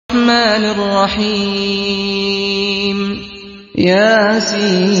الرحمن الرحيم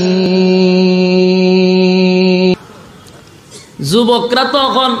ياسين যুবকরা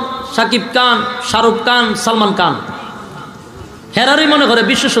তখন শাকিব খান, শাহরুখ খান, সালমান খান হেরারই মনে করে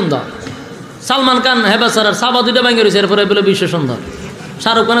বিশ্ব সুন্দর। সালমান খান হেবাসার সাবা দুইটা ভাঙে রয়েছে, এরপরে বলে বিশ্ব সুন্দর।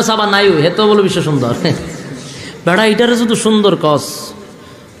 শাহরুখ খানের সাবা নাই, হেতো বলে বিশ্ব সুন্দর। বেড়া এটারে শুধু সুন্দর কস,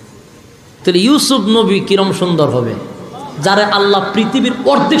 তাহলে ইউসুফ নবী কিরম সুন্দর হবে, যারা আল্লাহ পৃথিবীর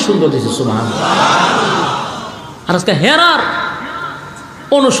অর্ধেক সুন্দর দিয়েছে। সুবহানাল্লাহ। আর আজকে হেরার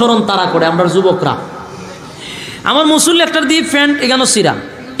অনুসরণ তারা করে আমরা যুবকরা। আমার মুসল্লি একটা দিয়ে ফ্যান্ট এগানো সিরা,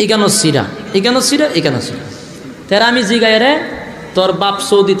 এগানো সিরা, এগানো সিরা, এগানো সিরা। তারা আমি জিগাই রে তোর বাপ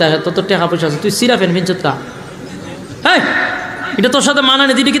সৌদি থাকে, তোর টাকা পয়সা আছে, তুই সিরা ফ্যান ফিনছত কা? হ্যাঁ, এটা তোর সাথে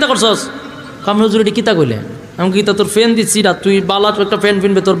মানানি দিদি কিতা করছস? কামন হুজুর এটি কিতা কইলে? আমি কিতা তোর ফ্যান দিচ্ছি না, তুই বালা একটা ফ্যান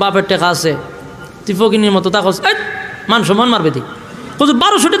ফিনবে, তোর বাপের টাকা আছে, তুই ফকিনির মতো তাকস। মান সম্মান মারবে তুই। হুজুর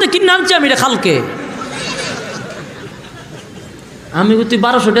 1200 টাকাতে কিনে আনছি আমি এটা খালকে। আমি তুই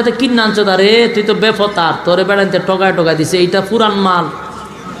 1200 টাকাতে কিনে আনছ, তারে তুই তো বেফতার, তোরে বেড়াইতে টকায় টকা দিছে, এইটা পুরান মাল,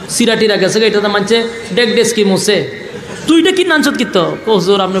 সিরাটিরা গেছে, এটাতে মানছে ডেক ডেস্কি মুছে, তুই এটা কিনে আনছ কি? তো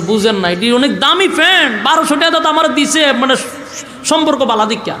হুজুর আপনি বুঝেন না, এটি অনেক দামি ফ্যান, 1200 টাকা তো আমার দিছে, মানে সম্পর্ক বালা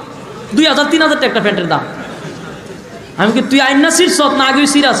দীক্ষা 2000-3000 টাকা একটা ফ্যানের দাম। আমি কি তুই আইন না সিরস না আগে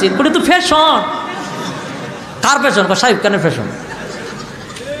সিরাসির, ওটা তো ফ্যাশন। কার ফ্যাশন? সাহেব খানের ফ্যাশন।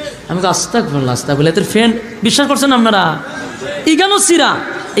 আমি আস্তাগফিরুল্লাহ, আস্তাগফিরুল্লাহ, তোর ফ্যান বিশ্বাস করছেন আপনারা? ইগানো সিরা,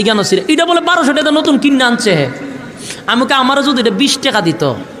 ইগানো সিরা, এটা বলে 1200 টাকা নতুন কিনে আনছে। আমাকে আমারও যদি এটা 20 টাকা দিত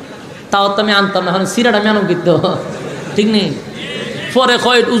তাও তো আমি আনতাম না, এখন সিরাটা আমি আনো কিন্তু ঠিক নেই। পরে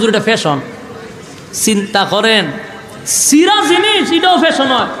কয় উজুর এটা ফ্যাশন। চিন্তা করেন, সিরা জিনিস এটাও ফ্যাশন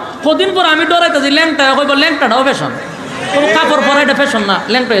হয়। কদিন পর আমি ডরাইতেছি ল্যাংটা, কইব ল্যাংটাটাও ফ্যাশন। কাপড় পরা এটা ফ্যাশন না,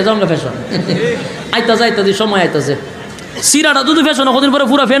 ল্যাংটা হয়ে যাও ফ্যাশন। আইতাছে আইতাছে সময় আইতাছে। সিরাটা যদি ফ্যাশন হয়, কদিন পরে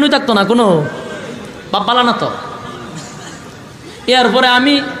পুরো ফ্যান হয়ে থাকতো না, কোনো বাপ বালা না তো। এরপরে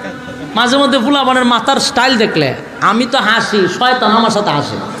আমি মাঝে মধ্যে ফুলাবানের মাথার স্টাইল দেখলে আমি তো হাসি, শয়তান আমার সাথে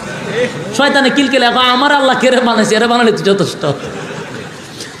হাসে। শয়তানে কিলকেলে আমার আল্লাহ কেড়ে বানাইছে, এরা বানালে তো যথেষ্ট।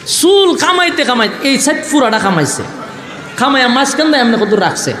 চুল কামাইতে কামাইতে এই সাইড পুরাটা কামাইছে, খামাইয়া মাঝখান দেয় এমনি কত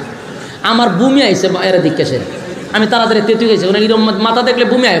রাখছে। আমার বমি আইছে এরা দিকে সে, আমি তাড়াতাড়ি তেতু গেছি, এরকম মাথা দেখলে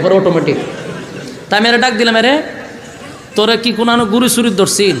বমি আয় পরে অটোমেটিক। তাই আমি এরা ডাক দিলাম, এরে তোরা কি কোনো গুরু সুরি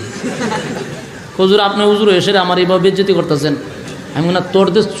ধরছিল? হুজুর আপনি হুজুর এসে আমার এইভাবে বেজ্জতি করতেছেন। আমি না তোর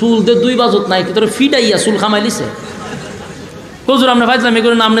দে চুল দে 2 বাজত নাই কি তোর ফিটাইয়া চুল খামাই লিছে? হুজুর আপনি ভাইছিলাম এই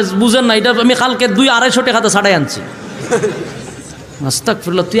করে না, আপনি বুঝেন না, এটা আমি কালকে 200-250 টাকাতে ছাড়াই আনছি।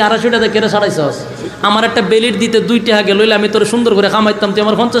 আস্তাগফিরুল্লাহ, তুই 250 টাকা কেড়ে ছাড়াইছস? আমার একটা বেলিট দিতে 2 টাকা গেল, আমি তোর সুন্দর করে খামাইতাম, তুই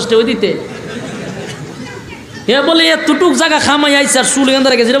আমার 50 টাকা দিতে। এ বলে এতটুক জায়গা খামাই আইছে আর চুল এখান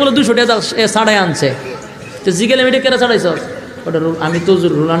গেছে, বলে 200 টাকা ছাড়াই আনছে। তো জিগেল আমি এটা কেড়ে ছাড়াইছস? ওটা আমি তো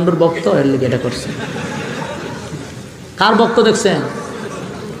রোনাল্ডোর ভক্ত, এর লিগে এটা করছি। কার ভক্ত দেখছেন?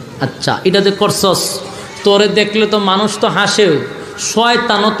 আচ্ছা, এটা যে করছস, তোরে দেখলে তো মানুষ তো হাসে,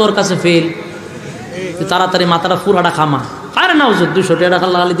 শয়তানও তোর কাছে ফেল। তাড়াতাড়ি মাথাটা পুরাটা খামা। আরে না হুজুর 200 টাকা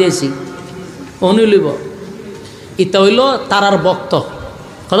লাগালি দিয়েছি, অনি লিব। এটা হইল তারার ভক্ত।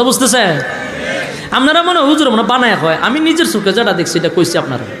 কথা বুঝতেছে? আপনারা মনে হুজুর মনে বানায় হয়, আমি নিজের চোখে যেটা দেখছি এটা কইছি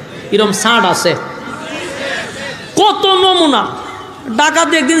আপনারা। এরকম ছাড় আছে কত নমুনা।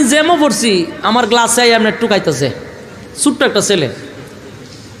 ডাকাতে একদিন জ্যামও পড়ছি, আমার গ্লাসে আপনার টুকাইতেছে, ছোট্ট একটা ছেলে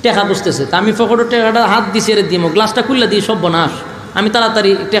টেকা বুঝতেছে। তা আমি ফকটো টেকাটা হাত দিছি, এর দিব গ্লাসটা খুললে দিই সব বনাস। আমি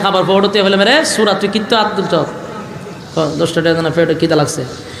তাড়াতাড়ি টেকাবার ফকটোতে হলে মেরে সুরা তুই কিন্তু হাত দিল 10 টাকা না ফেটে কিতা লাগছে।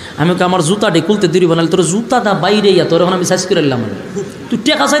 আমি আমার জুতাটি খুলতে দিবি বানালে, তোর জুতাটা বাইরে ইয়া, তোর এখন আমি সাইজ করে নিলাম। তুই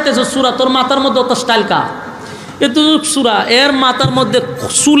টেকা চাইতেছ সুরা, তোর মাথার মধ্যে অত স্টাইল কা এত সুরা, এর মাথার মধ্যে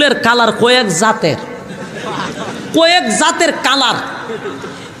চুলের কালার কয়েক জাতের কালার,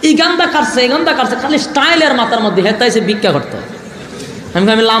 এই গান্দা কাটছে, এই গান্দা কাটছে, খালি স্টাইলের মাথার মধ্যে হেতাইছে ভিক্ষা করতে।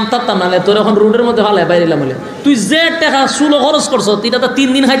 আমি লামতাম না, তোর এখন রোডের মধ্যে ভালো বাইরে এলাম বলে, তুই যে টাকা চুলো খরচ করছো এটা তো 3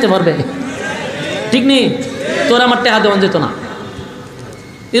 দিন খাইতে পারবে, ঠিক নেই? তোর আমার টাকা দেওয়া যেত না।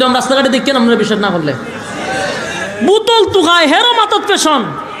 এরকম রাস্তাঘাটে দেখেন আমরা বিশ্বাস না করলে। বোতল তুকায় হেরো মাথার পেশন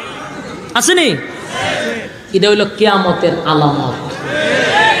আসেনি? এটা হইল কিয়ামতের আলামত।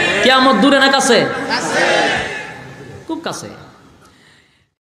 কিয়ামত দূরে না কাছে? খুব কাছে।